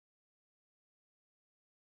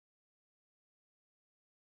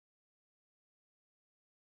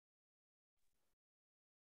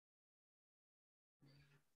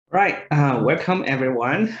Right, welcome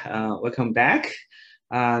everyone. Welcome back.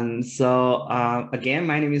 Again,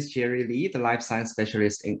 my name is Jerry Lee, the life science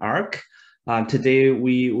specialist in ARC. Today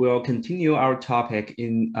we will continue our topic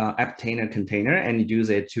in Apptainer container and use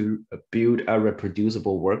it to build a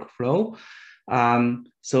reproducible workflow.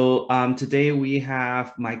 Today we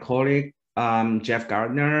have my colleague Jeff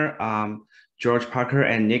Gardner, George Parker,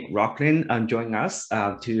 and Nick Rocklin joining us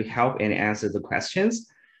to help and answer the questions.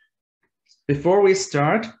 Before we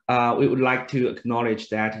start, we would like to acknowledge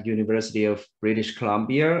that University of British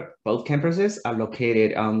Columbia, both campuses are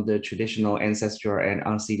located on the traditional ancestral and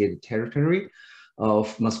unceded territory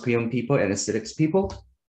of Musqueam people and Silex people.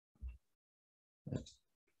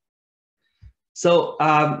 So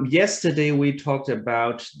yesterday we talked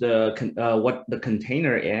about what the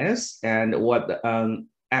container is and what the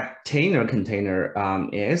Apptainer container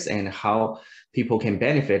is and how people can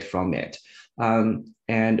benefit from it.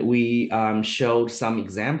 And we showed some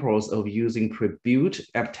examples of using pre-built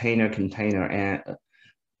Apptainer container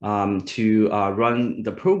and to run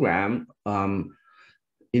the program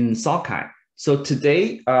in Sockeye. So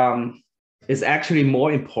today is actually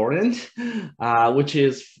more important, which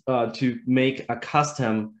is to make a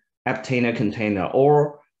custom Apptainer container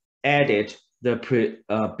or edit the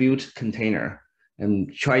pre-built container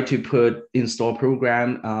and try to install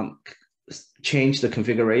program, change the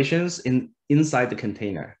configurations inside the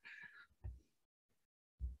container.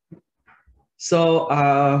 So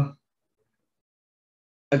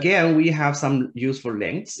again, we have some useful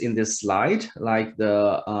links in this slide, like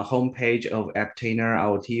the homepage of Apptainer,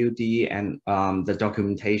 our TUD, and the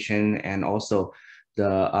documentation, and also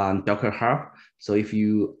the Docker Hub. So if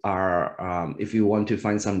you want to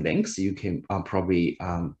find some links, you can probably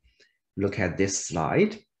look at this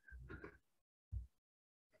slide.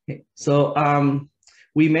 Okay. So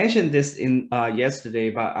we mentioned this in yesterday,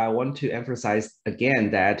 but I want to emphasize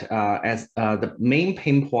again that as the main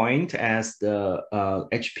pain point as the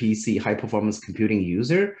HPC high performance computing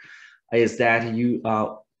user is that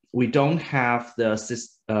we don't have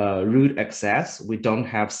the root access, we don't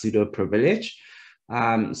have sudo privilege.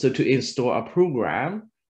 So to install a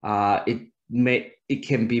program, it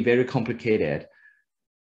can be very complicated.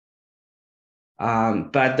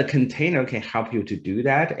 But the container can help you to do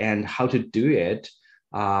that, and how to do it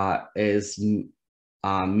is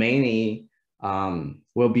mainly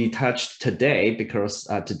will be touched today, because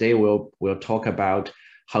today we'll talk about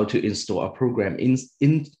how to install a program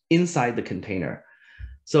inside the container.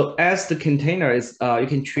 So as the container is, you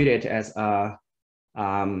can treat it as a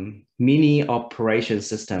mini operation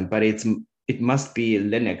system, but it must be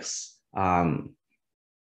Linux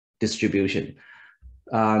distribution.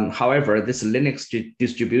 However, this Linux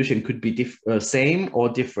distribution could be same or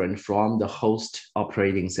different from the host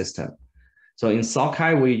operating system. So in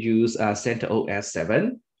Sockeye, we use CentOS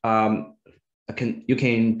 7. You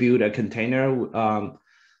can build a container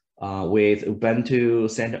with Ubuntu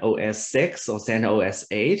CentOS 6 or CentOS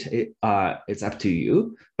 8. It's up to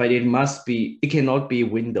you, but it cannot be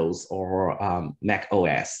Windows or Mac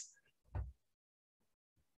OS.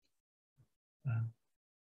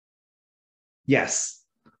 Yes.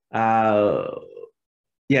 Yeah,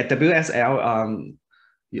 WSL,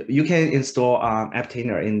 you can install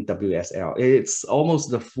Apptainer in WSL. It's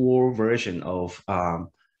almost the full version of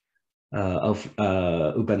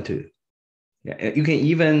Ubuntu. Yeah, you can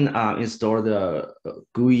even install the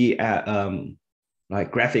GUI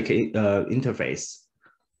like graphic interface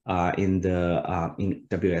in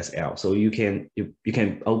WSL. So you can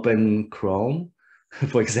open Chrome,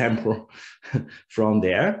 for example, from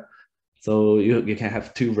there. So you can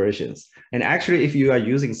have two versions. And actually, if you are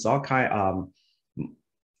using Sockeye,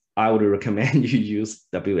 I would recommend you use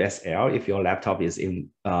WSL if your laptop is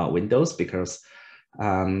in Windows, because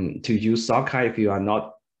to use Sockeye, if you are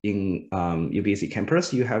not in UBC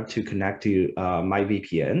campus, you have to connect to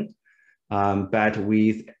MyVPN. But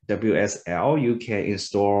with WSL, you can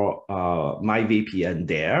install MyVPN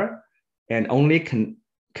there and only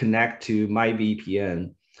connect to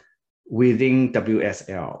MyVPN within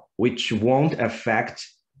WSL, which won't affect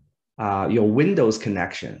your Windows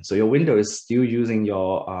connection. So your Windows is still using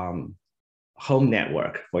your home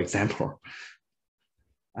network, for example.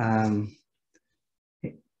 Okay,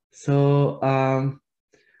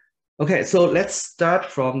 so let's start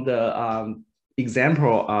from the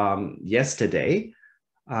example yesterday.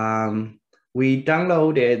 We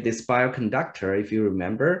downloaded this bioconductor, if you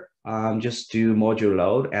remember. Just do module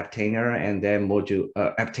load Apptainer and then module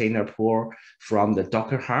Apptainer pull from the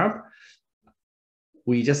Docker Hub.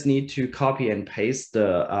 We just need to copy and paste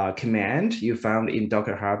the command you found in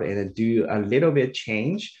Docker Hub and then do a little bit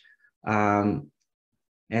change. And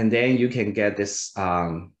then you can get this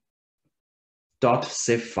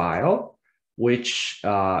 .zip file, which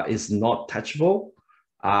is not touchable.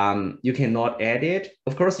 You cannot edit.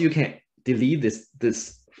 Of course, you can delete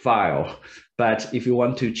this file, but if you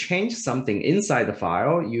want to change something inside the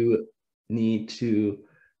file, you need to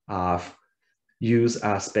use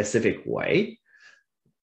a specific way.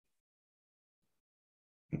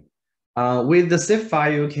 With the zip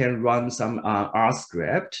file, you can run some R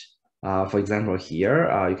script. For example,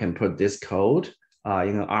 here, you can put this code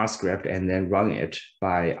in an R script and then run it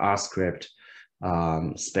by R script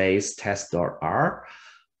space test.r.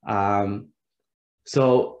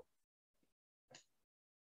 So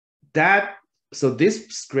this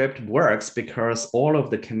script works because all of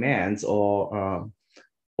the commands or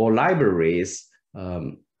libraries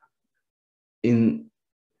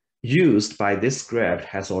used by this script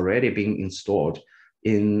has already been installed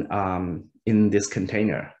in this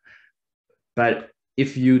container. But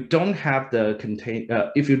if you don't have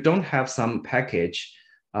if you don't have some package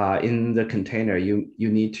in the container, you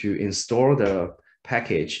need to install the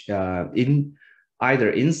package in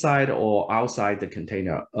either inside or outside the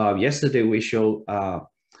container. Yesterday we showed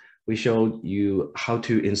you how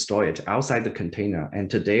to install it outside the container, and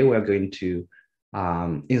today we're going to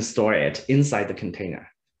install it inside the container.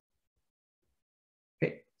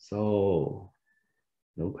 Okay, so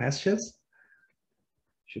no questions?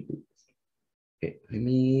 Should be. Okay, let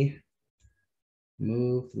me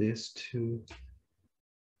move this to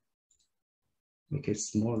make it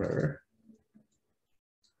smaller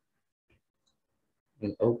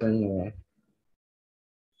and open a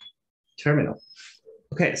terminal.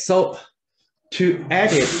 Okay, so to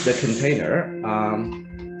edit the container,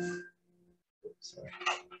 sorry,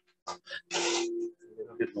 a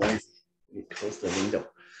little bit noisy. Let me close the window.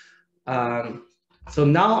 So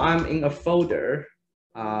now I'm in a folder,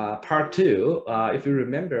 part 2. If you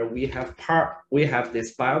remember, we have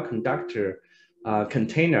this bioconductor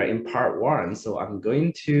container in part 1. So I'm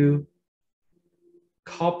going to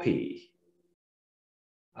copy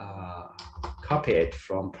it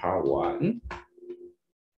from part 1.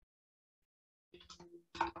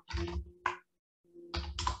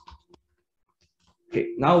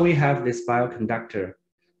 Okay, now we have this bioconductor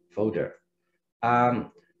folder.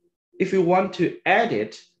 If you want to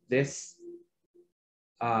edit this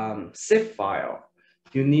zip file,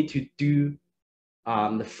 you need to do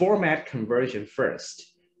the format conversion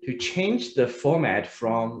first. To change the format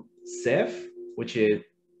from zip, which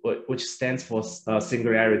stands for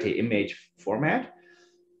singularity image format,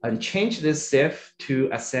 and change this zip to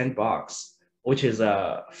a sandbox, which is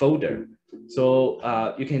a folder. So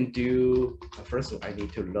you can do, first I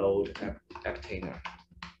need to load Apptainer.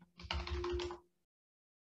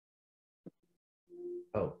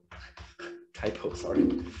 Oh, typo,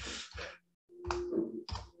 sorry.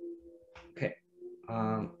 Okay,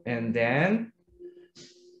 and then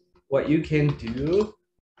what you can do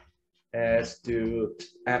is do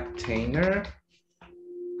Apptainer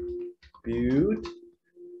build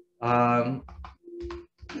 --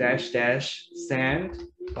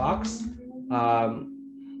 sandbox.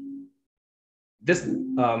 This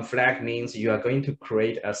flag means you are going to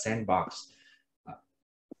create a sandbox,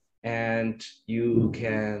 and you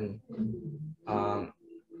can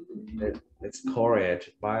let's call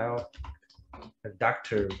it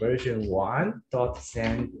bioconductor version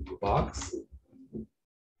 1.sandbox,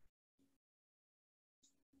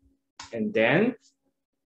 and then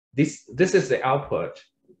this is the output.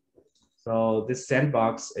 So this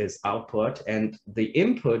sandbox is output, and the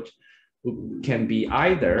input can be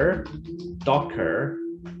either Docker,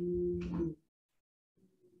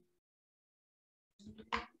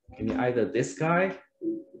 can be either this guy,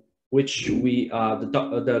 which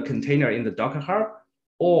the container in the Docker Hub,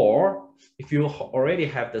 or if you already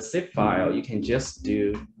have the zip file, you can just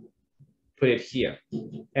put it here.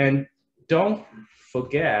 And don't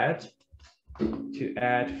forget to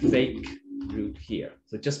add fake root here.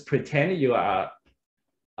 So just pretend you are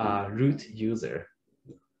a root user.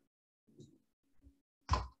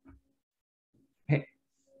 Okay.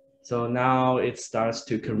 So now it starts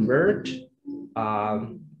to convert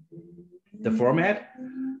the format.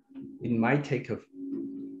 It might take a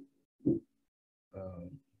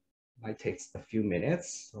few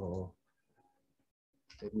minutes. So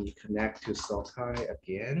let me connect to Sockeye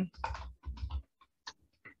again.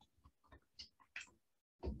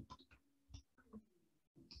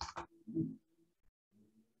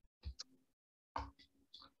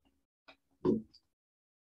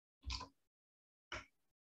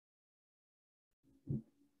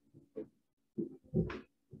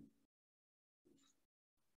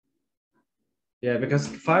 Yeah, because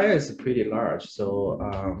file is pretty large, so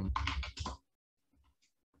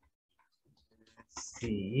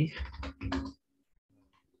see.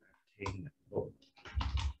 So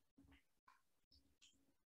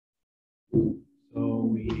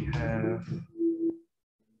we have.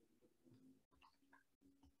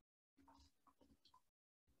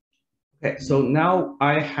 Okay, so now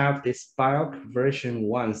I have this BIOC version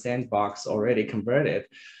 1 sandbox already converted.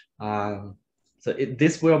 So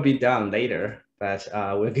this will be done later, but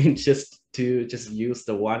we're going just to use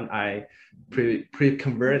the one I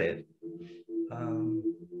pre-converted.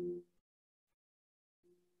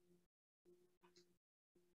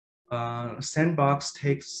 Sandbox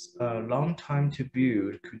takes a long time to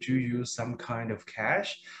build. Could you use some kind of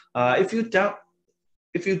cache? If you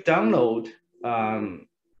download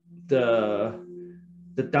the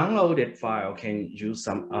downloaded file can use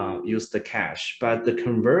some use the cache, but the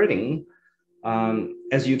converting,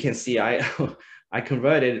 as you can see, I I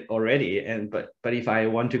converted already, and but if I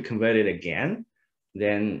want to convert it again,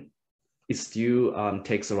 then it still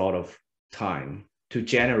takes a lot of time to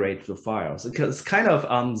generate the files because it's kind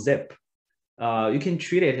of zip. You can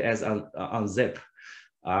treat it as unzip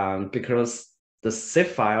because the zip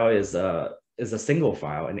file is a single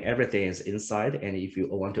file and everything is inside. And if you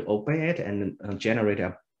want to open it and generate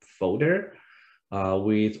a folder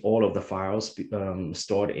with all of the files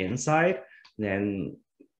stored inside, then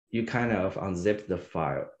you kind of unzip the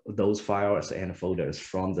file, those files and folders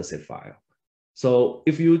from the zip file. So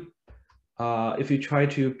if you try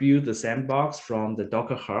to build the sandbox from the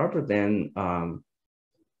Docker Hub, then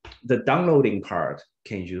the downloading part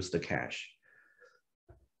can use the cache.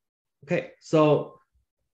 Okay, so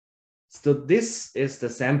this is the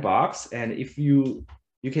sandbox, and if you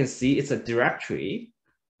can see it's a directory.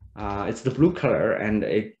 It's the blue color,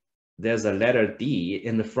 and there's a letter D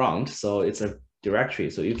in the front, so it's a directory.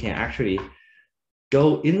 So you can actually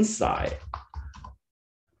go inside.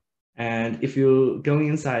 And if you go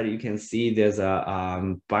inside, you can see there's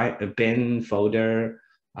a bin folder,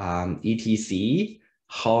 etc,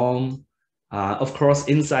 home. Of course,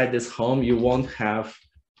 inside this home, you won't have,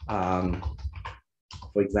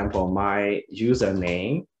 for example, my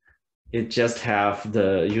username. It just have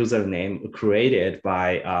the username created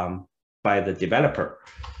by the developer.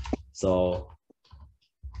 So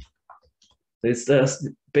it's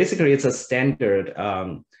basically it's a standard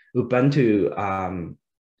Ubuntu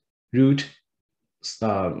root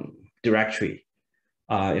directory.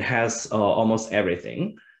 It has almost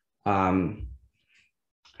everything.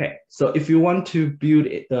 Okay, so if you want to build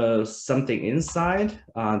something inside,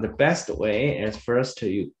 the best way is first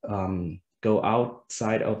to go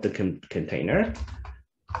outside of the container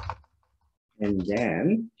and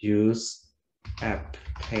then use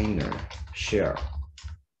Apptainer share.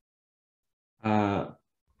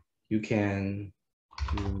 You can.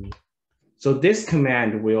 So this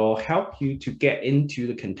command will help you to get into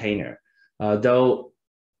the container, though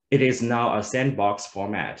it is now a sandbox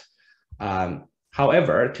format.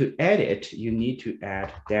 However, to edit, you need to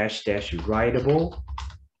add -- writable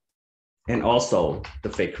and also the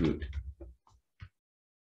fake root.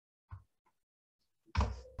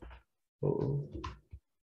 Oh.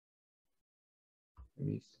 Let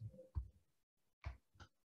me see.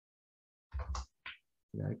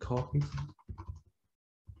 Did I copy?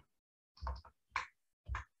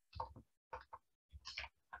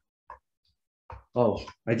 Oh,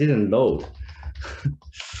 I didn't load.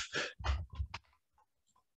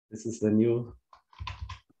 This is the new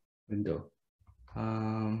window.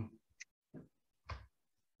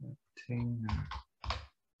 Okay.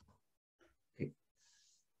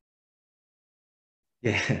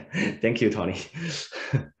 Yeah, thank you, Tony.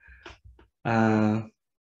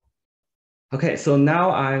 Okay, so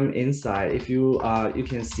now I'm inside. If you you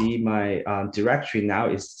can see my directory now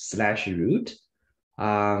is /root.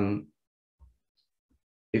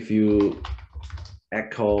 If you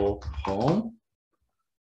echo home,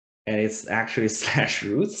 and it's actually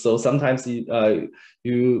 /root. So sometimes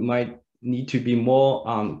you might need to be more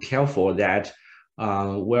careful that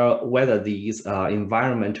whether these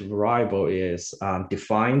environment variable is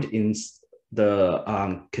defined in the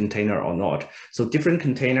container or not. So different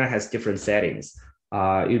container has different settings.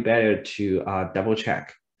 You better to double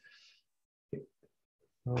check.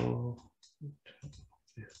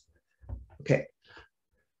 Okay.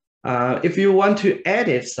 If you want to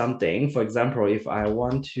edit something, for example, if I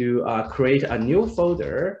want to create a new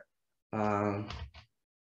folder, for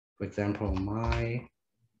example, my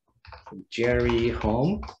Jerry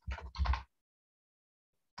home.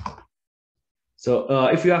 So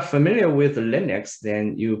if you are familiar with Linux,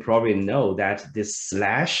 then you probably know that this /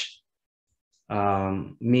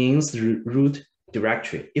 means root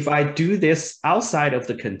directory. If I do this outside of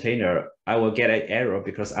the container, I will get an error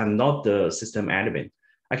because I'm not the system admin.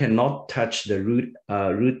 I cannot touch the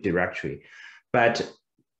root directory, but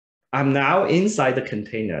I'm now inside the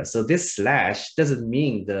container. So this slash doesn't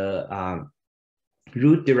mean the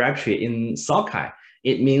root directory in Sockeye.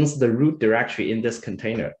 It means the root directory in this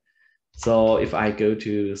container. So if I go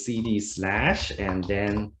to cd slash and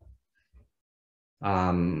then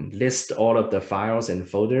list all of the files and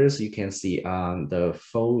folders, you can see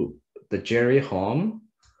the Jerry home,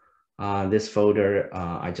 this folder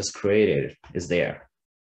I just created is there.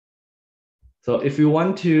 So if you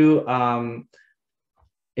want to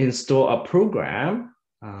install a program,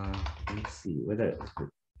 let me see whether it's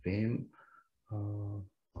Vim.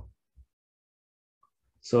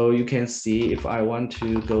 So you can see if I want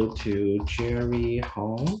to go to Jerry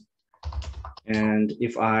home, and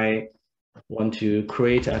if I want to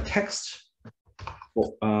create a text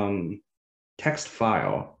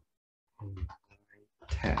file,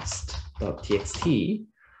 test.txt,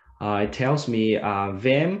 it tells me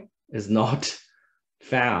Vim is not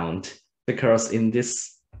found because in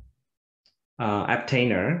this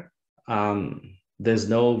Apptainer, there's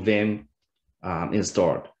no Vim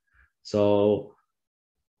installed. So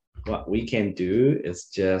what we can do is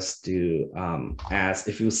just do as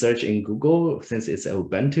if you search in Google, since it's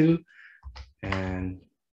Ubuntu, and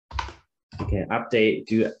you can update,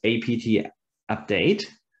 do apt update.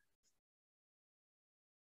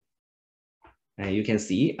 And you can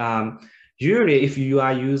see, usually if you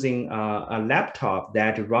are using a laptop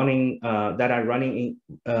that are running in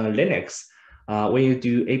Linux, when you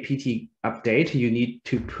do apt update, you need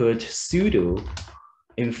to put sudo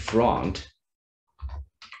in front.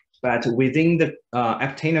 But within the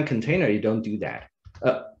Apptainer container, you don't do that.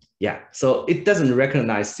 Yeah, so it doesn't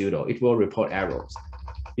recognize sudo. It will report errors.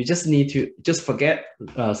 You just need to forget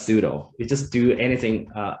sudo. You just do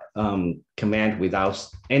anything command without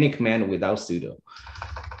sudo.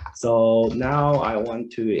 So now I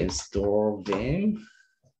want to install Vim.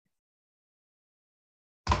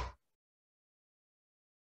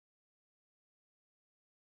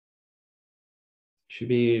 Should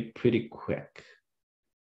be pretty quick.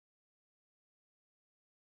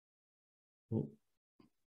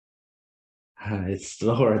 It's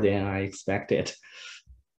slower than I expected.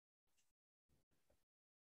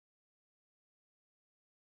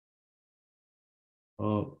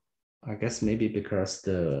 Oh, I guess maybe because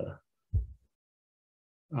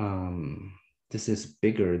this is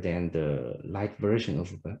bigger than the light version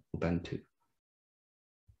of Ubuntu.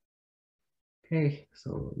 Okay,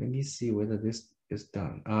 so let me see whether this is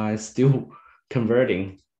done. It's still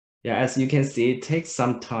converting. Yeah, as you can see, it takes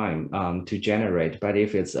some time to generate, but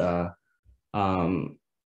if it's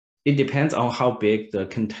it depends on how big the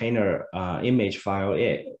container image file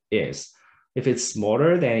is. If it's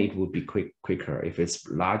smaller, then it would be quicker. If it's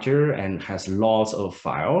larger and has lots of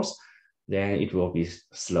files, then it will be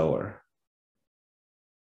slower.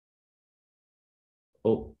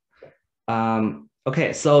 Oh,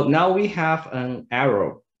 okay, so now we have an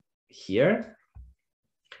arrow here.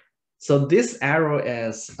 So this arrow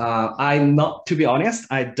is, to be honest,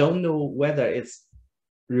 I don't know whether it's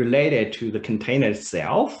related to the container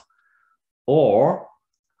itself, or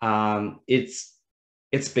it's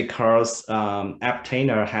because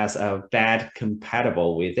Apptainer has a bad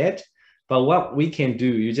compatible with it. But what we can do,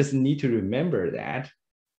 you just need to remember that.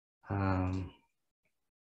 Did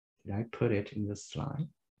I put it in the slide?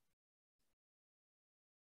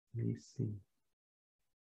 Let me see.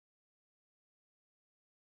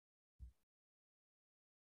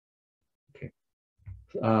 Okay.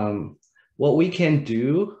 What we can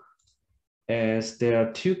do is there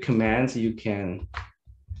are two commands you can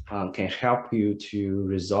help you to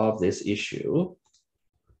resolve this issue.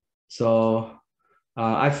 So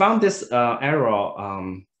I found this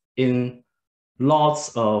error in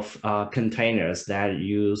lots of containers that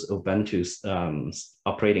use Ubuntu's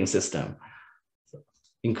operating system,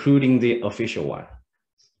 including the official one.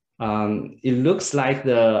 It looks like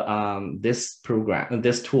this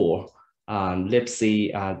tool,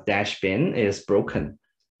 libc-bin is broken.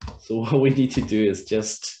 So what we need to do is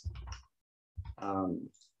just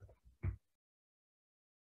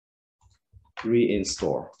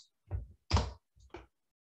reinstall.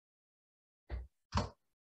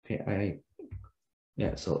 Okay,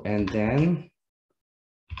 so and then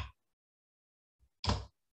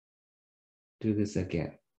do this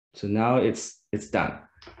again. So now it's done.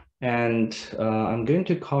 And I'm going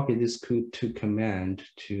to copy this code to command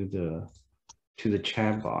to the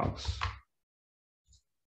chat box,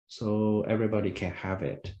 so everybody can have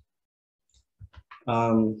it.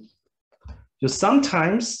 So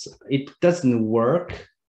sometimes it doesn't work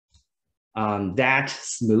that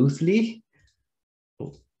smoothly.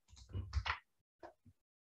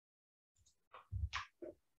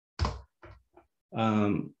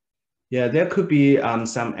 Yeah, there could be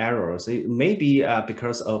some errors. It may be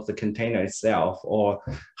because of the container itself or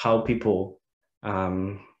how people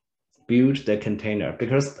build the container.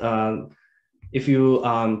 Because if you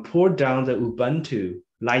pull down the Ubuntu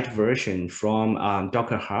Lite version from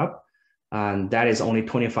Docker Hub, that is only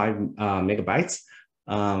 25 megabytes.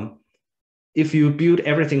 If you build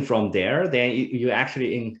everything from there, then you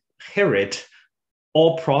actually inherit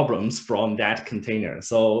all problems from that container.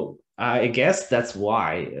 So I guess that's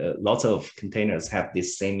why lots of containers have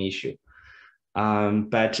this same issue.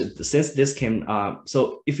 But since this came,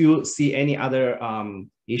 so if you see any other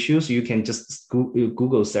issues, you can just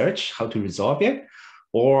Google search how to resolve it.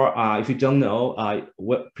 Or if you don't know,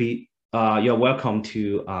 you're welcome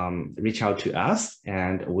to reach out to us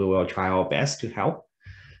and we will try our best to help.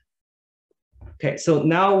 Okay, so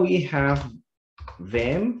now we have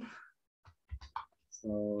Vim.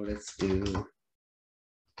 So let's do,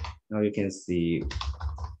 now you can see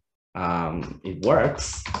it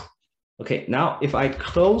works. Okay, now if I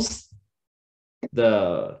close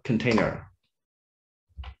the container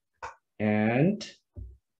and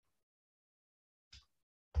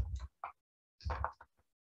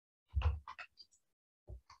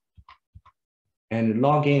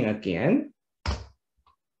log in again,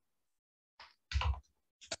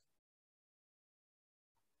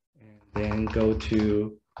 and then go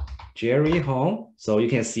to Jerry home. So you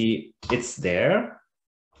can see it's there.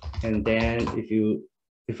 And then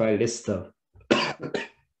if I list the,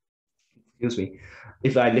 excuse me,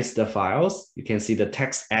 if I list the files, you can see the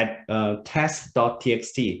text at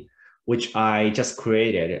test.txt, which I just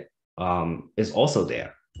created, is also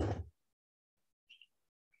there.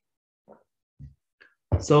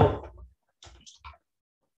 So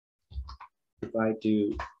if I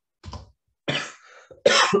do,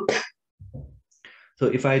 so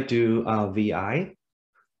if I do VI,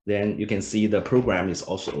 then you can see the program is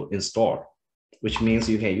also installed, which means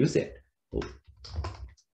you can use it.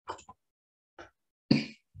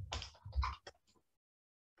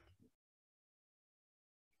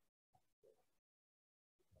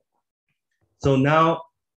 So now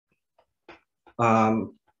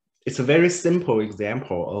it's a very simple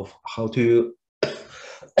example of how to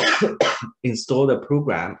install the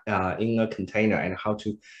program in a container and how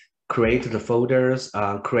to create the folders,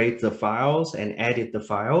 create the files, and edit the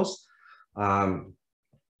files. And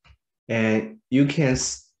you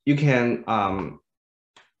can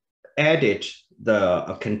edit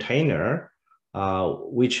the container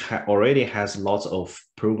which already has lots of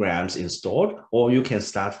programs installed, or you can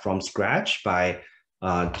start from scratch by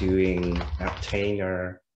doing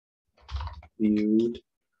Apptainer build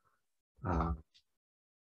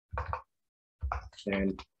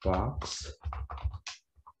sandbox.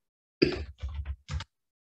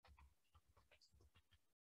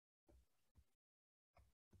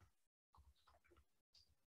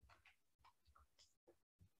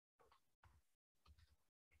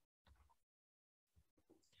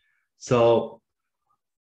 So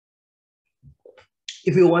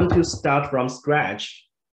if you want to start from scratch,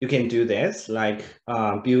 you can do this, like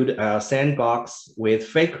build a sandbox with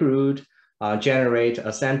fake root, generate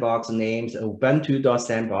a sandbox named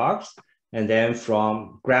ubuntu.sandbox, and then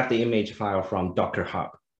grab the image file from Docker Hub.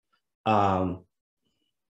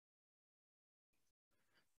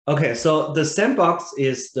 Okay, so the sandbox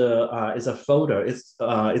is a folder.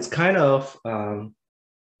 It's kind of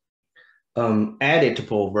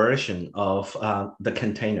editable version of the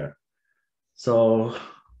container. So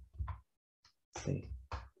let's see.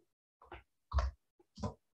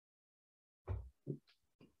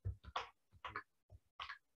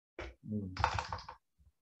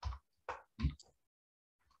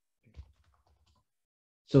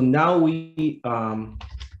 So now we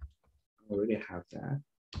already have that.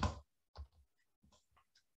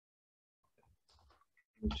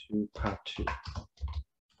 Into part 2.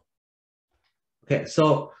 Okay,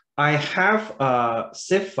 so I have a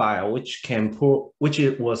zip file which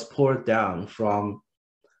was pulled down from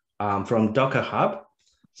Docker Hub.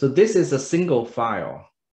 So this is a single file,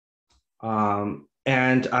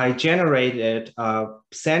 and I generated a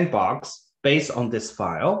sandbox based on this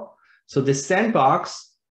file. So the sandbox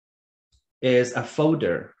is a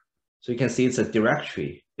folder. So you can see it's a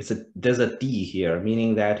directory. There's a D here,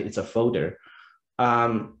 meaning that it's a folder.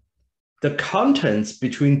 The contents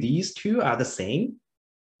between these two are the same.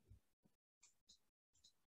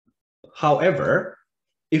 However,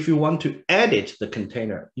 if you want to edit the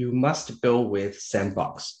container, you must go with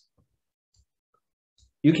sandbox.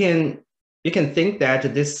 you can think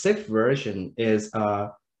that this zip version is a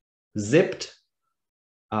zipped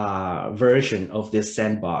version of this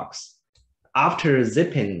sandbox. After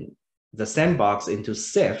zipping the sandbox into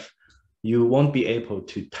zip, you won't be able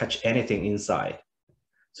to touch anything inside.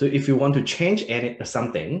 So if you want to change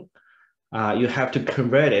something, you have to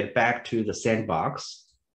convert it back to the sandbox.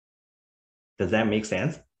 Does that make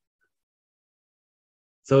sense?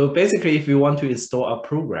 So basically, if you want to install a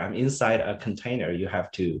program inside a container, you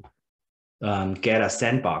have to get a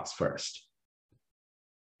sandbox first.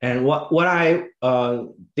 And what I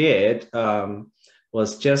did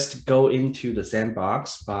was just go into the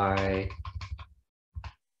sandbox by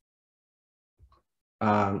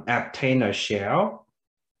Apptainer shell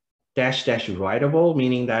 -- writable,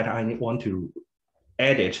 meaning that I want to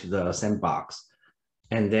edit the sandbox,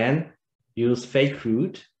 and then use fake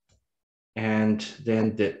root and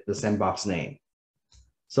then the sandbox name.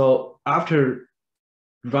 So after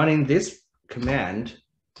running this command,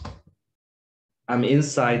 I'm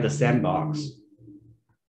inside the sandbox.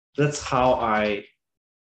 That's how I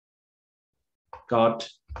got,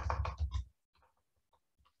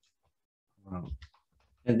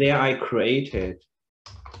 and then I created,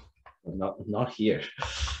 not here.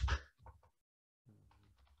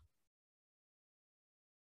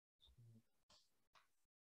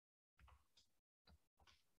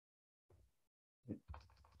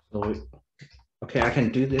 So, okay, I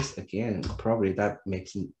can do this again. Probably that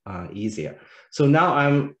makes it easier. So now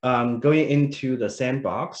I'm going into the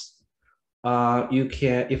sandbox. You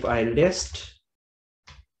can, if I list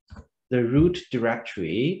the root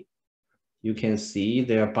directory, you can see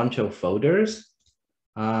there are a bunch of folders.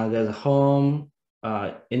 There's home,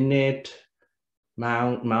 init,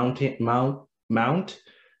 mount,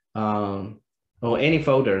 or any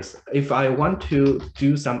folders. If I want to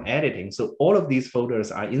do some editing, so all of these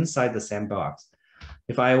folders are inside the sandbox.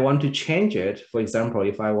 If I want to change it, for example,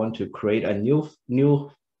 if I want to create a new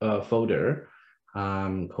folder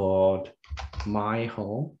called my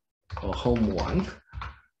home or home one.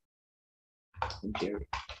 Okay.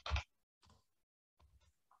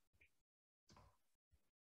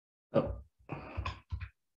 Oh.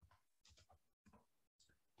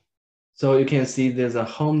 So you can see there's a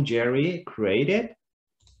home Jerry created.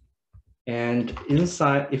 And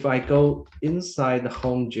inside, if I go inside the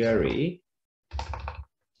home Jerry,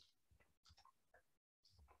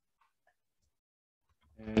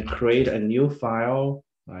 and create a new file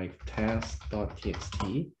like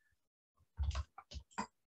test.txt,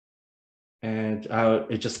 and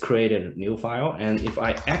it just created a new file. And if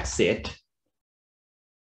I exit,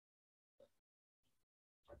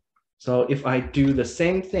 so if I do the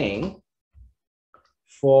same thing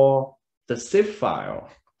for the zip file,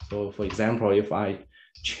 so for example, if I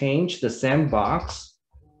change the sandbox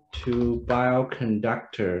to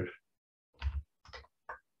bioconductor,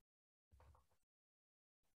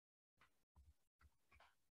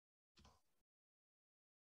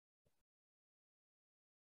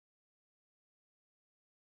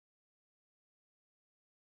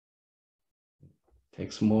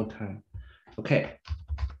 takes more time. Okay.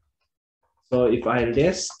 So if I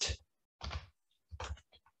list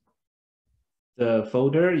the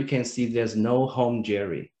folder, you can see there's no home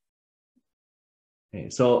Jerry. Okay,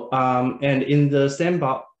 so and in the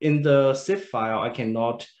sandbox, in the zip file, I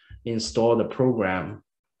cannot install the program.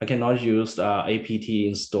 I cannot use apt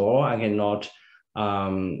install. I cannot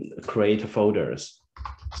create folders.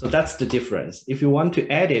 So that's the difference. If you want to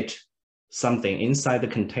edit something inside the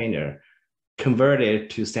container, convert it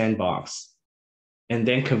to sandbox, and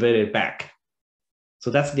then convert it back. So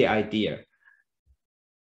that's the idea.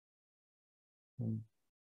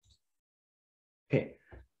 Okay,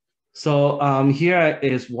 so here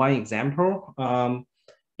is one example.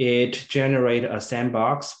 It generates a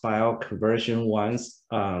sandbox file conversion once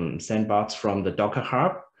sandbox from the Docker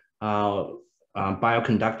Hub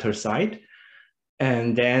bioconductor site,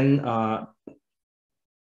 and then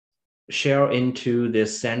share into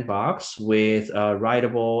this sandbox with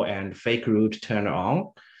writable and fake root turned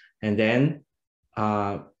on, and then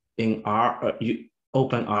in R, you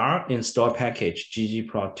open R, install package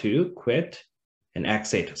ggprod2, quit, and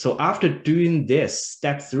exit. So after doing this,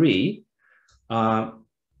 step 3,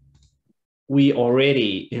 we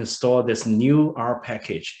already installed this new R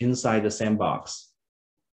package inside the sandbox.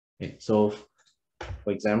 Okay, so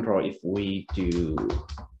for example, if we do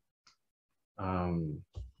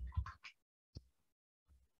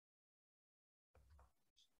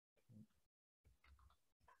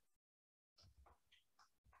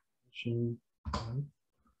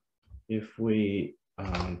if we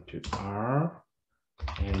do R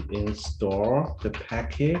and install the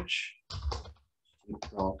package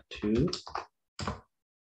ggplot2.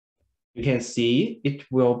 You can see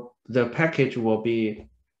the package will be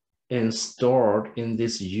installed in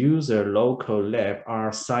this user local lab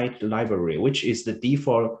R site library, which is the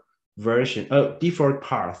default version, default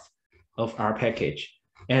path of our package.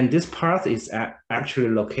 And this path is actually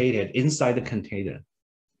located inside the container.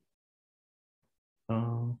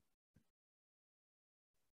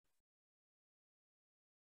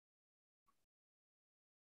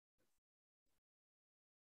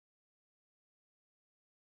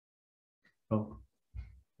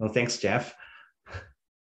 Oh, thanks, Jeff.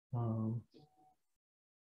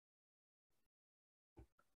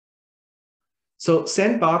 So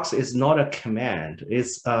sandbox is not a command;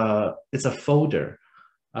 it's a folder.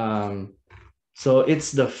 So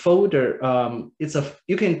it's the folder.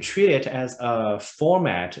 You can treat it as a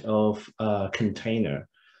format of a container,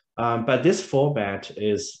 but this format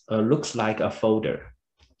looks like a folder.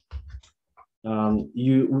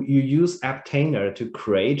 You use Apptainer to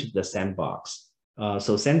create the sandbox.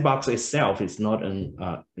 So sandbox itself is not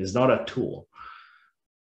a tool.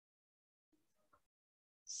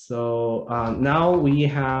 So now we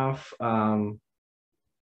have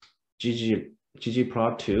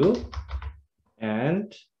ggplot2,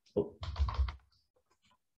 and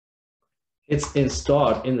it's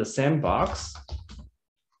installed in the sandbox.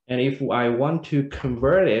 And if I want to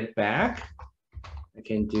convert it back, I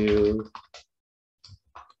can do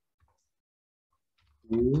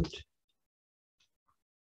root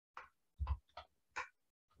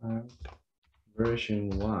version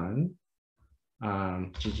 1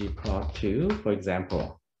 ggplot2, for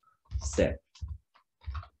example, set.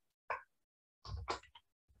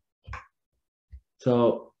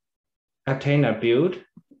 So Apptainer build,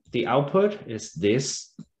 the output is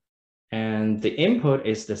this, and the input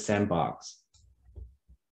is the sandbox.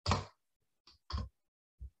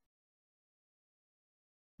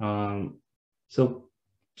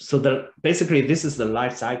 Basically this is the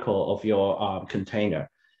life cycle of your container.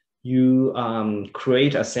 You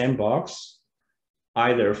create a sandbox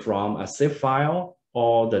either from a zip file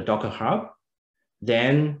or the Docker Hub,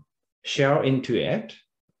 then share into it,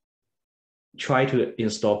 try to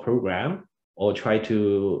install program, or try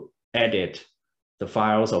to edit the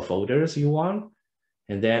files or folders you want.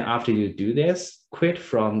 And then after you do this, quit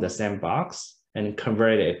from the sandbox and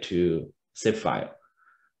convert it to zip file.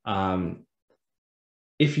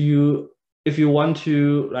 If you want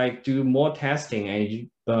to do more testing, and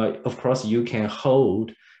of course you can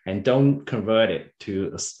hold and don't convert it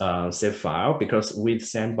to a zip file, because with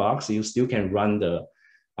sandbox you still can run the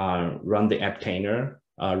Apptainer,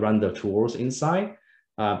 run the tools inside.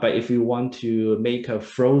 But if you want to make a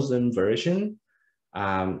frozen version,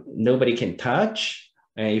 nobody can touch.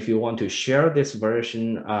 And if you want to share this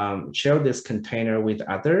version, share this container with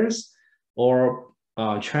others, or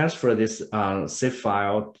transfer this zip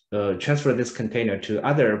file, transfer this container to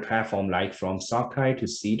other platform, like from Sockeye to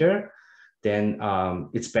Cedar, then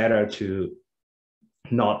it's better to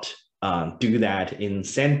not do that in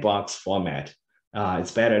sandbox format.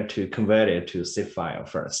 It's better to convert it to zip file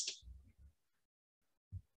first.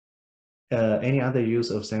 Any other use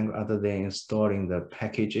of sandbox other than installing the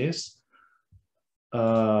packages?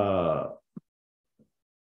 I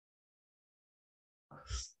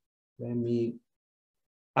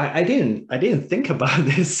didn't think about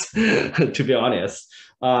this, to be honest.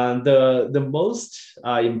 The most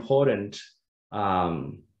important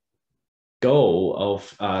goal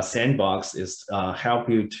of sandbox is help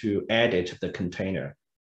you to edit the container.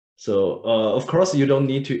 So of course you don't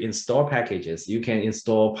need to install packages. You can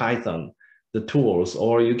install Python, the tools,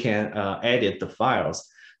 or you can edit the files.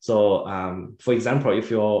 So for example, if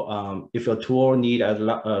your tool need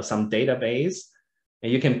some database,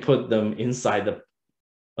 and you can put them inside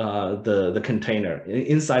the container,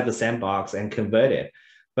 inside the sandbox, and convert it.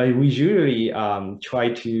 But we usually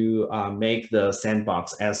try to make the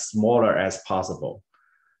sandbox as smaller as possible.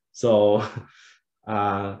 So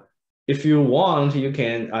if you want, you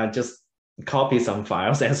can just copy some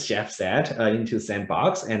files, as Jeff said, into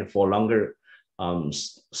sandbox and for longer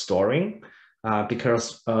storing.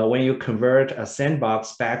 Because when you convert a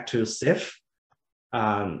sandbox back to zip,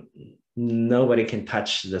 nobody can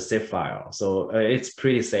touch the zip file. So it's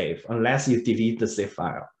pretty safe unless you delete the zip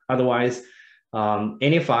file. Otherwise,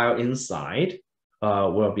 any file inside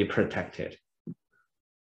will be protected.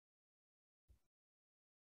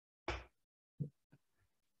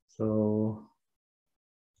 So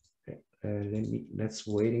let's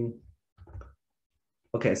waiting.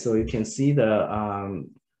 Okay, so you can see the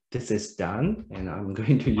this is done, and I'm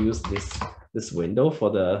going to use this window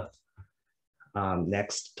for the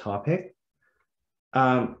next topic.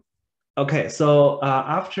 Okay, so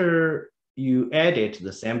after you edit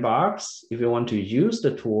the sandbox, if you want to use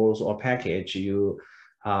the tools or package, you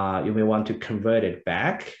may want to convert it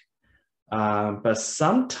back. But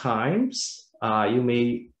sometimes you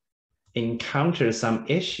may encounter some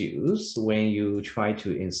issues when you try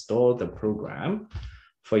to install the program.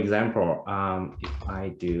 For example, if I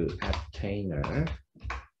do Apptainer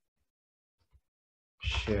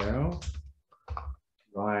shell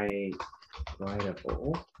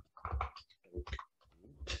writable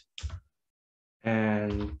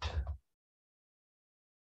and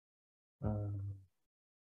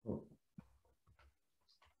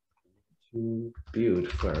to build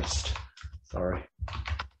first. Sorry.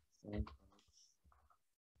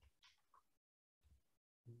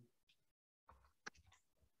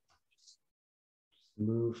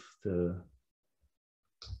 Move the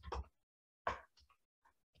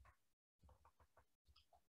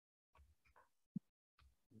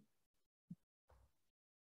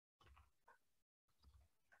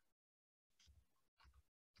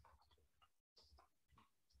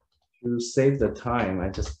to save the time, I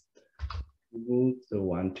just move the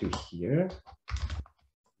one to here.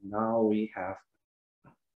 Now we have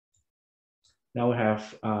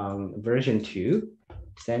version 2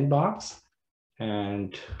 sandbox,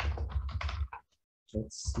 and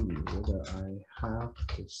let's see whether I have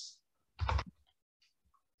this.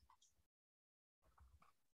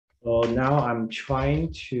 So now I'm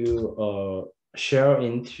trying to share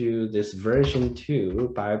into this version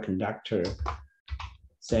 2 bioconductor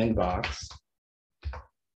sandbox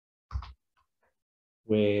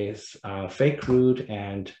with fake root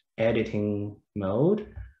and editing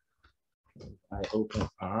mode. I open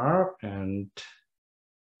R and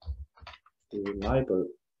the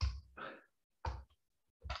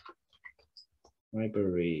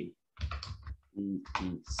library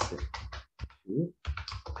EEC. You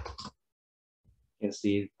can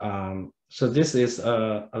see, so this is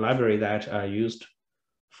a library that I used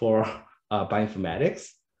for bioinformatics,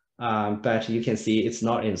 but you can see it's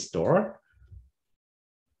not in store.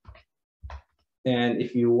 And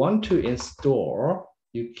if you want to install,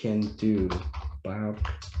 you can do bio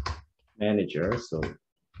manager. So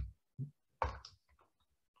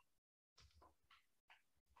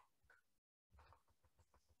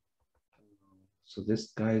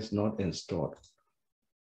this guy is not installed.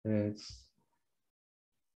 Let's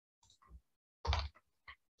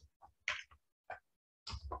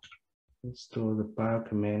install the bio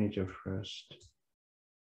manager first.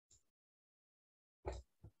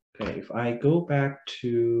 Okay, if I go back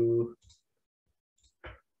to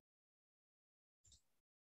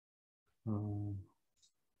so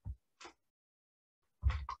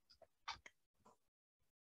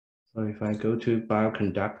if I go to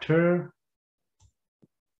bioconductor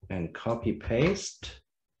and copy paste,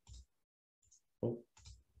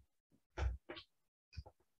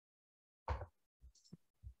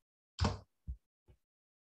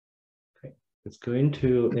 it's going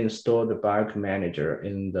to install the bio manager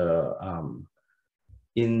in the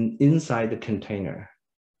inside the container.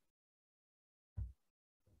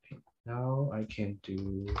 Okay, now I can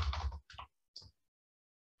do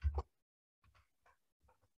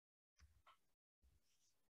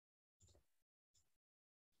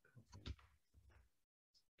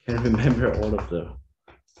can't remember all of the.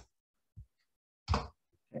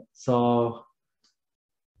 Okay, so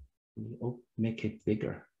make it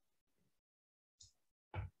bigger.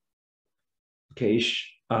 Okay,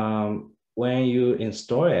 when you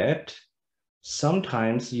install it,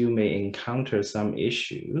 sometimes you may encounter some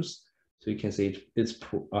issues. So you can see it's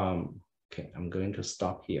okay. I'm going to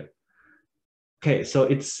stop here. Okay, so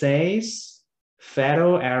it says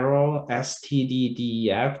fatal error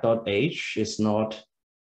stddef.h is not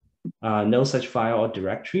no such file or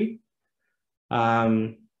directory.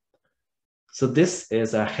 So this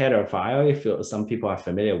is a header file if some people are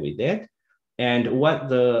familiar with it. And what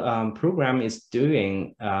the program is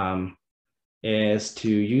doing is to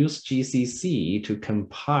use GCC to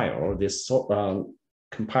compile this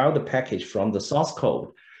compile the package from the source code.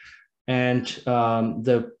 And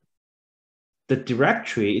the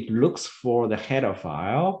directory it looks for the header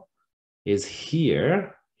file is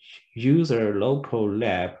here, user local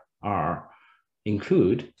lab r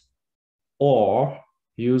include or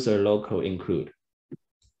user local include.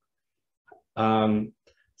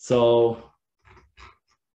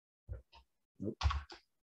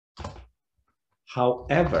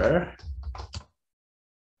 However,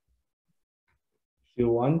 if you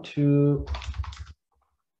want to,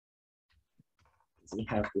 we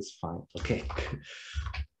have this file. Okay,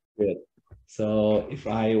 good. So if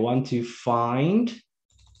I want to find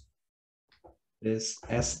is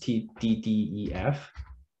stddef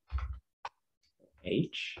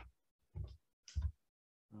h.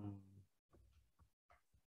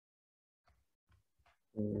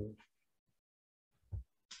 Oh.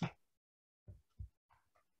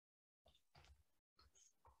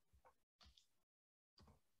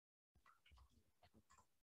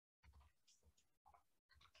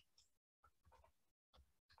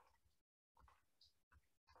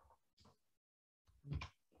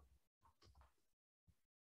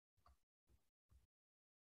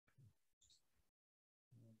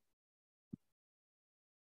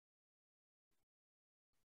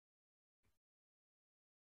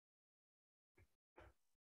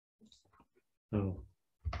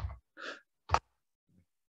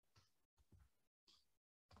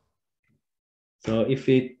 So if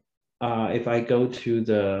I go to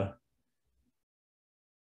the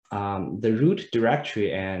root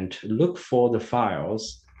directory and look for the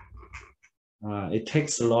files, it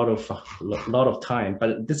takes a lot of time,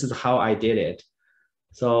 but this is how I did it.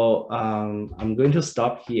 So I'm going to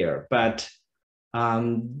stop here, but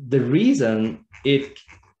the reason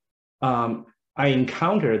I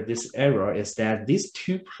encountered this error is that these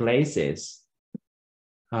two places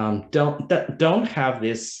don't have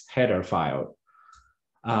this header file.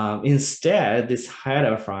 Instead, this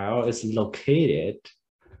header file is located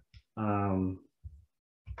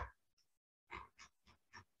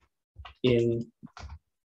in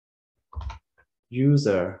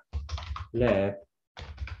user lab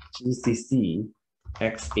GCC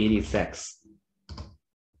x86.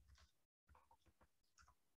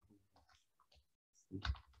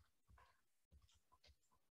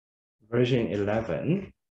 Version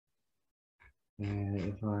 11. And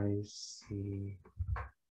if I see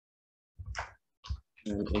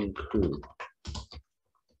and include,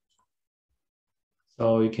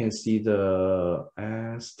 so you can see the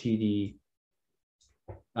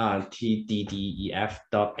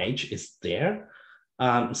tddef.h is there.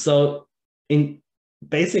 So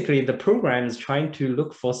basically the program is trying to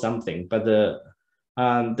look for something, but the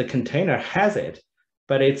container has it,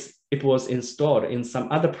 but it was installed in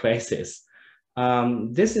some other places.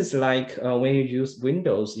 This is like when you use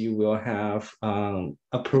Windows, you will have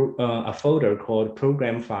a folder called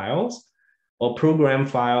program files, or program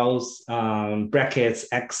files brackets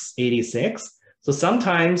x86. So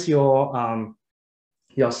sometimes your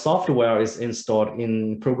software is installed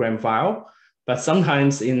in program file, but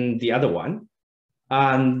sometimes in the other one.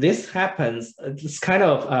 This happens, it's kind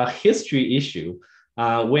of a history issue.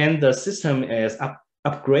 When the system is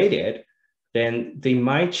upgraded, then they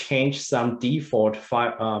might change some default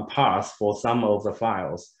paths for some of the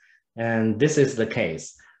files. And this is the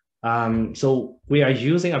case. So we are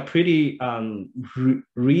using a pretty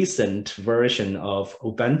recent version of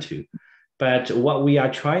Ubuntu. But what we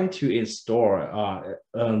are trying to install,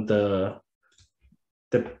 the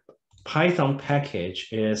Python package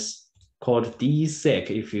is called dsig.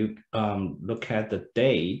 If you look at the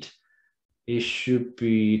date, it should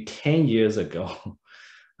be 10 years ago.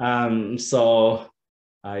 So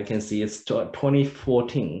I can see it's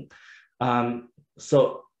 2014.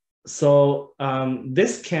 So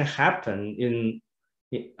this can happen in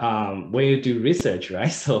when you do research,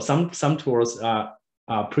 right? So some tools are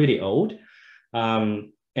pretty old.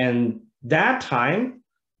 And that time,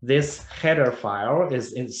 this header file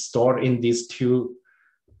is stored in these two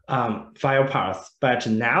file paths. But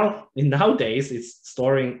nowadays, it's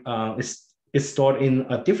storing it's stored in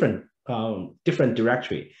a different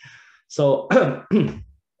directory. So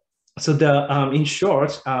so in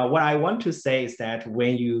short, what I want to say is that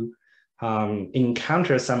when you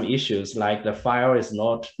encounter some issues like the file is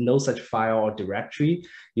no such file or directory,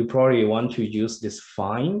 you probably want to use this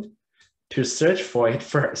find to search for it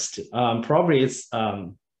first. Probably it's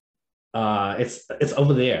over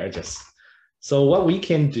there just. So what we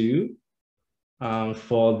can do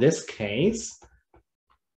for this case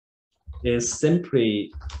is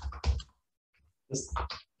simply just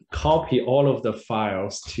copy all of the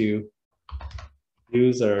files to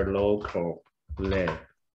user local lib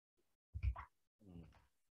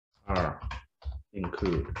r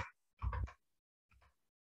include.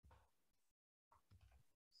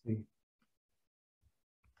 See.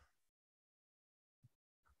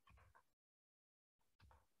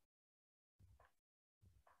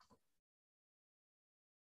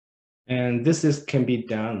 And this can be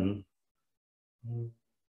done.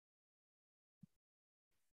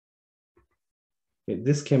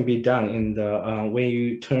 This can be done in the when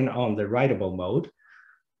you turn on the writable mode.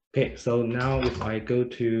 Okay, so now if I go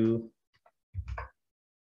to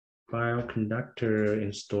file conductor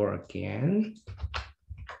install again,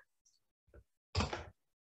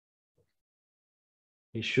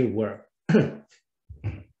 it should work.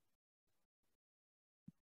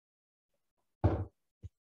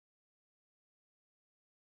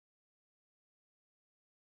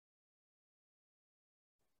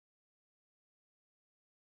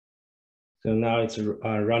 So now it's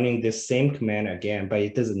running this same command again, but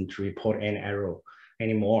it doesn't report any error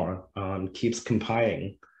anymore. Keeps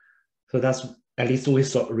compiling. So that's at least we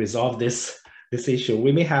resolve this issue.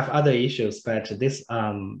 We may have other issues, but this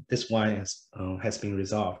one has been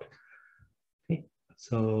resolved. Okay,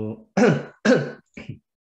 so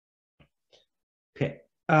okay.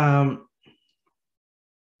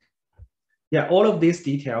 Yeah, all of these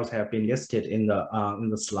details have been listed in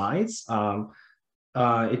the slides.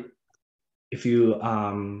 If you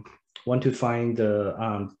want to find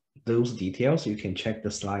those details, you can check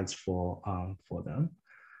the slides for them.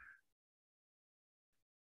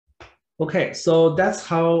 Okay, so that's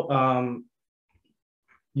how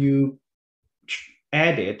you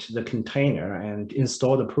edit the container and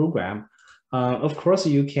install the program. Of course,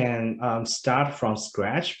 you can start from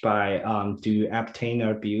scratch by do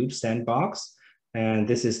Apptainer build sandbox, and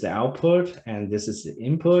this is the output, and this is the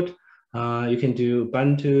input. You can do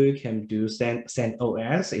Ubuntu, you can do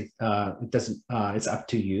CentOS. It doesn't. It's up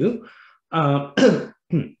to you.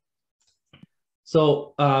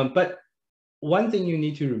 So, but one thing you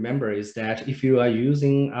need to remember is that if you are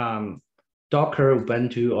using Docker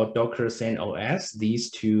Ubuntu or Docker CentOS,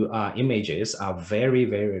 these two images are very,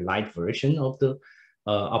 very light version of the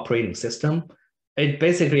operating system. It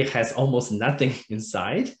basically has almost nothing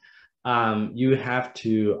inside. You have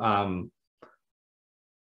to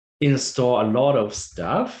install a lot of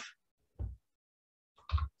stuff.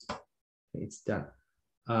 It's done.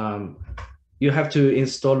 You have to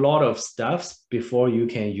install a lot of stuff before you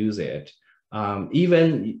can use it.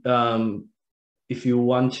 Even if you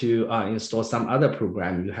want to install some other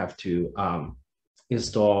program, you have to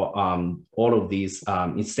install all of these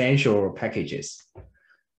essential packages.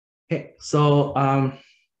 Okay, so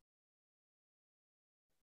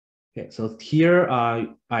so here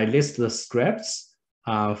I list the scripts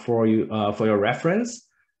for you for your reference.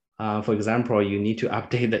 For example, you need to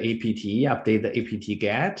update the apt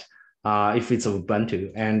get if it's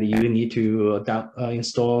Ubuntu, and you need to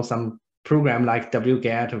install some program like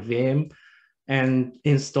wget or vim, and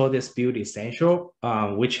install this build essential,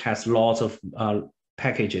 which has lots of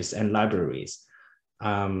packages and libraries.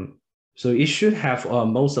 So it should have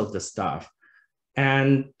most of the stuff.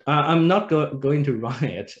 And I'm not going to run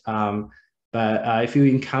it, but if you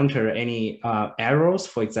encounter any errors,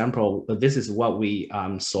 for example, this is what we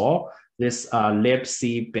saw. This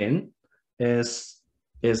libc bin is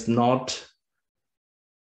not.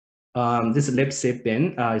 This libc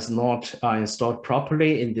bin is not installed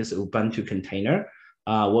properly in this Ubuntu container.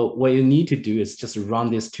 What you need to do is just run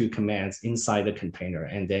these two commands inside the container,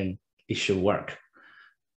 and then it should work.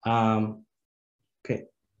 Okay.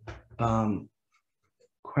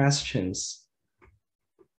 Questions?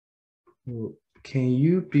 Can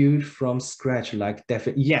you build from scratch like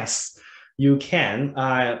yes, you can.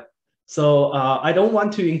 So I don't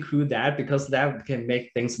want to include that because that can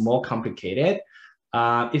make things more complicated.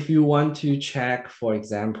 If you want to check, for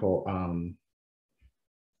example,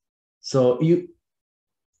 so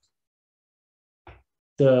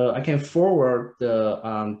I can forward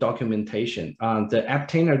the documentation. The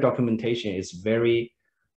Apptainer documentation is very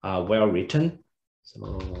well written. So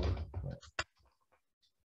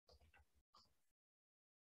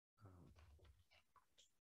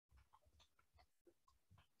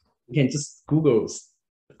you can just Google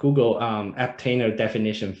Apptainer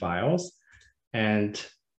definition files, and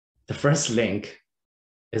the first link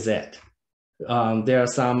is it. There are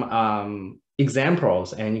some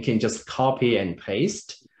examples, and you can just copy and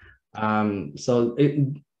paste. So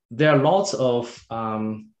there are lots of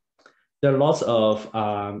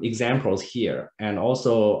examples here, and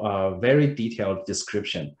also a very detailed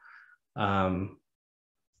description. Yeah.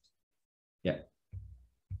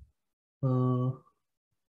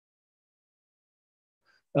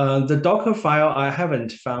 The Docker file, I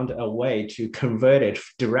haven't found a way to convert it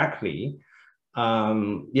directly.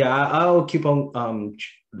 Yeah, I'll keep on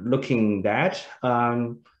looking that.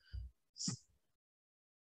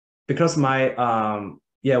 Because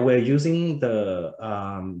we're using the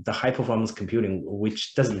high performance computing,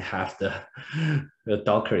 which doesn't have the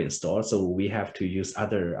Docker installed, so we have to use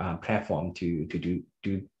other platform to do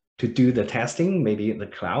the testing, maybe in the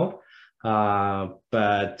cloud.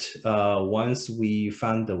 But once we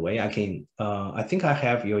found the way, I think I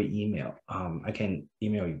have your email. I can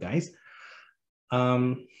email you guys.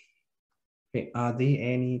 Okay, are there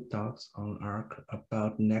any talks on ARC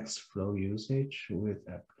about Nextflow usage with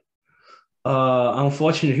that?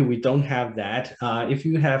 Unfortunately, we don't have that. If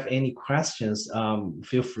you have any questions,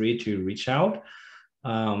 feel free to reach out,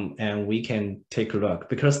 and we can take a look,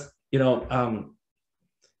 because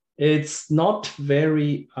it's not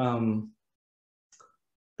very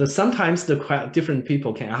sometimes the different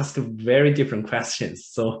people can ask very different questions.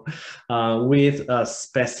 So with a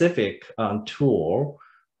specific tool,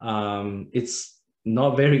 it's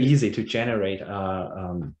not very easy to generate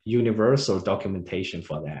universal documentation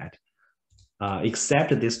for that. Except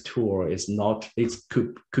that this tool is not, it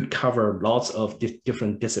could cover lots of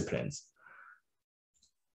different disciplines.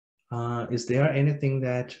 Is there anything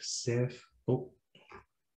that Ceph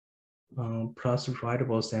plus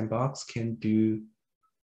writable sandbox can do,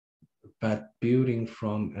 but building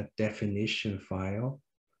from a definition file?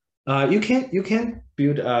 You can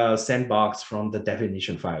build a sandbox from the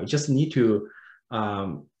definition file. You just need to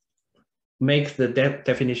make the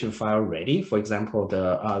definition file ready. For example,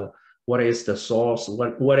 what is the source?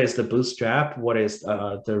 What is the bootstrap? What is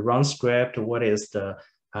the run script? What is the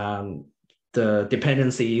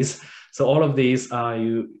dependencies? So all of these,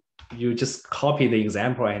 you just copy the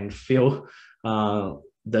example and fill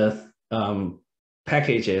the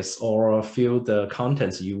packages or fill the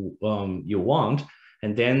contents you want,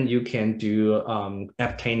 and then you can do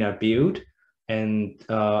Apptainer build. And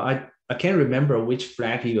I can't remember which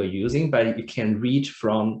flag you're using, but you can read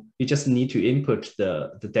from, you just need to input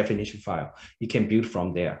the definition file. You can build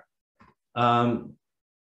from there. So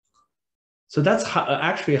that's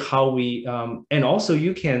actually how we, and also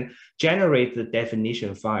you can generate the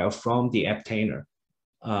definition file from the Apptainer.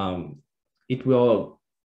 It will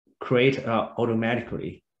create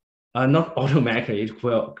automatically. Not automatically,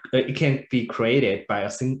 it can be created by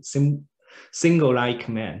a single line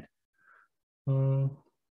command.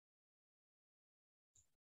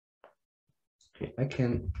 Okay, I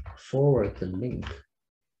can forward the link.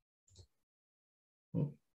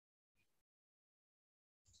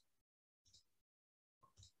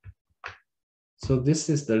 So this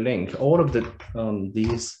is the link. All of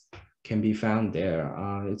these can be found there.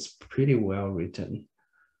 It's pretty well written.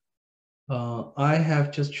 I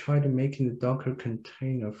have just tried making the Docker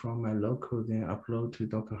container from my local, then upload to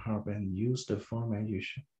Docker Hub and use the format you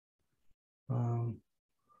should. And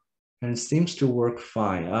it seems to work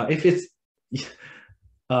fine. If it's,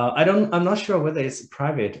 I'm not sure whether it's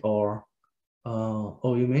private or,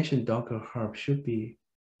 oh, you mentioned Docker Hub should be,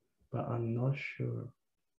 but I'm not sure.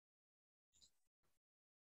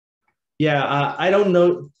 Yeah, I don't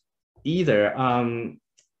know either.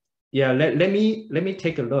 Yeah, let me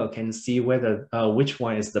take a look and see whether which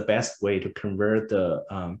one is the best way to convert the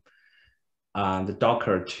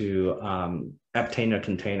Docker to Apptainer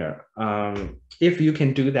container. If you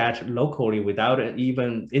can do that locally without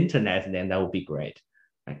even internet, then that would be great.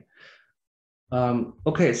 Right?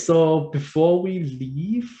 Okay, so before we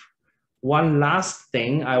leave, one last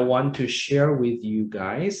thing I want to share with you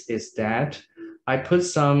guys is that I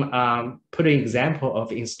put an example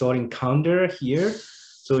of installing Conda here.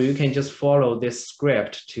 So you can just follow this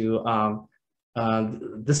script to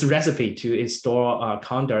this recipe to install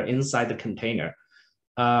Conda inside the container.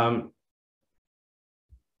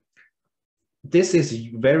 This is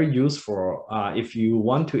very useful if you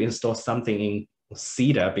want to install something in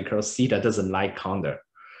CEDA, because CEDA doesn't like Conda.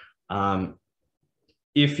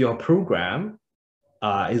 If your program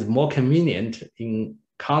is more convenient in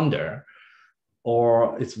Conda,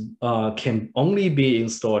 or it can only be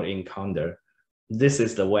installed in Conda, this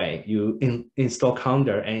is the way. You install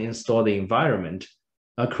Conda and install the environment,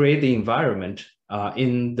 create the environment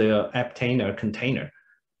in the Apptainer container,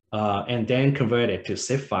 and then convert it to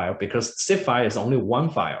zip file, because zip file is only one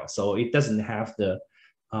file, so it doesn't have the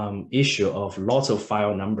issue of lots of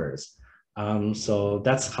file numbers. So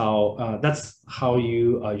that's how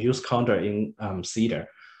you use Conda in CEDA.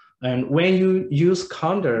 And when you use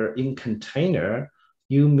Conda in container,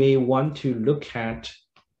 you may want to look at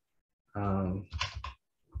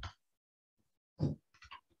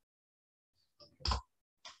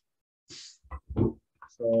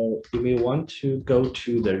so you may want to go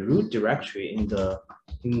to the root directory in the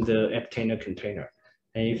Apptainer container.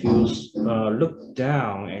 And if you look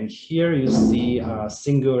down, and here you see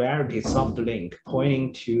singularity soft link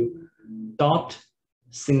pointing to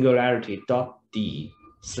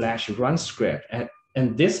 .singularity.d/run script.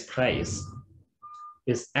 And this place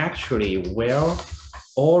is actually where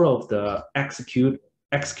all of the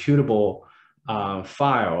executable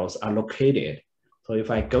files are located. So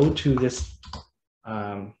if I go to this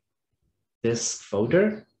this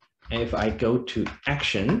folder, and if I go to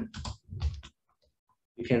action,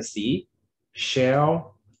 you can see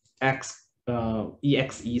shell exec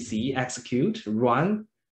execute run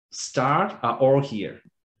start are all here.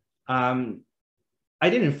 I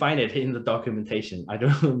didn't find it in the documentation. I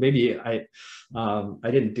don't know, maybe I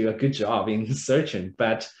didn't do a good job in searching,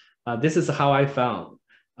 but this is how I found.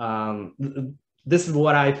 This is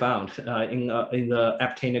what I found in the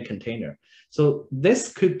Apptainer container. So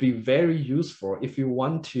this could be very useful if you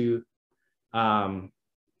want to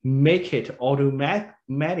make it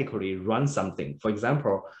automatically run something. For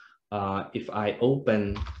example, if I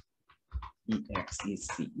open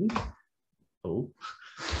exec, oh,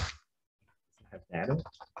 I have that.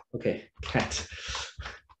 Okay, cat.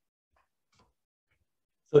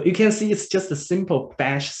 So you can see it's just a simple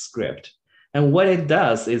bash script. And what it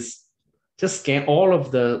does is just scan all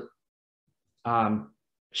of the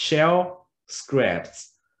shell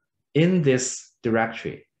scripts in this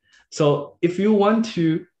directory. So if you want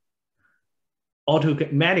to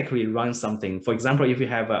automatically run something, for example, if you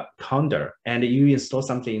have a counter and you install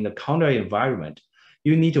something in the counter environment,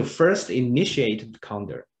 you need to first initiate the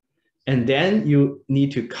counter. And then you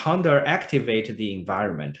need to counter activate the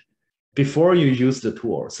environment before you use the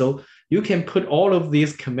tool. So you can put all of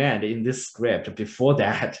these commands in this script before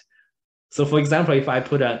that. So for example, if I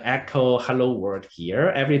put an echo hello world here,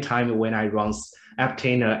 every time when I run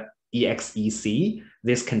Apptainer exec,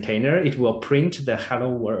 this container, it will print the hello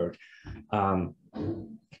world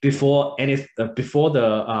before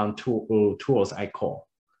the tools I call.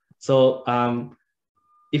 So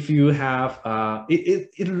if you have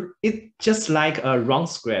it just like a run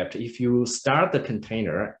script. If you start the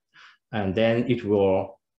container, and then it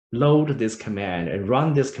will load this command and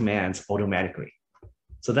run these commands automatically.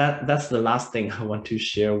 So that's the last thing I want to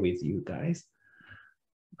share with you guys.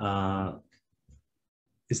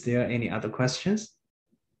 Is there any other questions?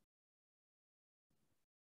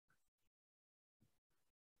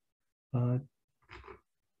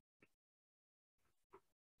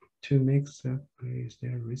 To make Sockeye, is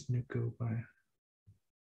there a reason to go by?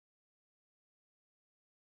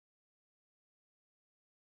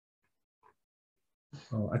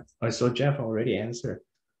 Oh, I saw Jeff already answered.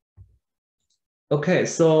 Okay,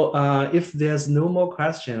 so if there's no more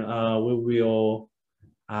question, we will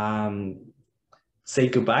say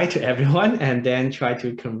goodbye to everyone and then try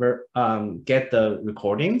to get the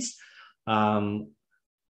recordings.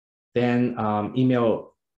 Then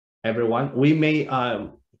email everyone. We may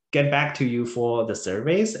get back to you for the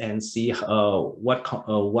surveys and see what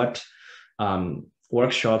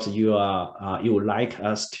workshops you would like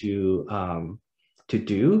us to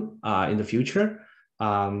do in the future.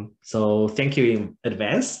 So thank you in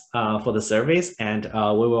advance for the surveys, and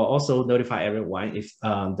we will also notify everyone if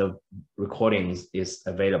the recordings is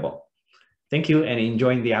available. Thank you and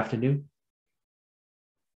enjoy the afternoon.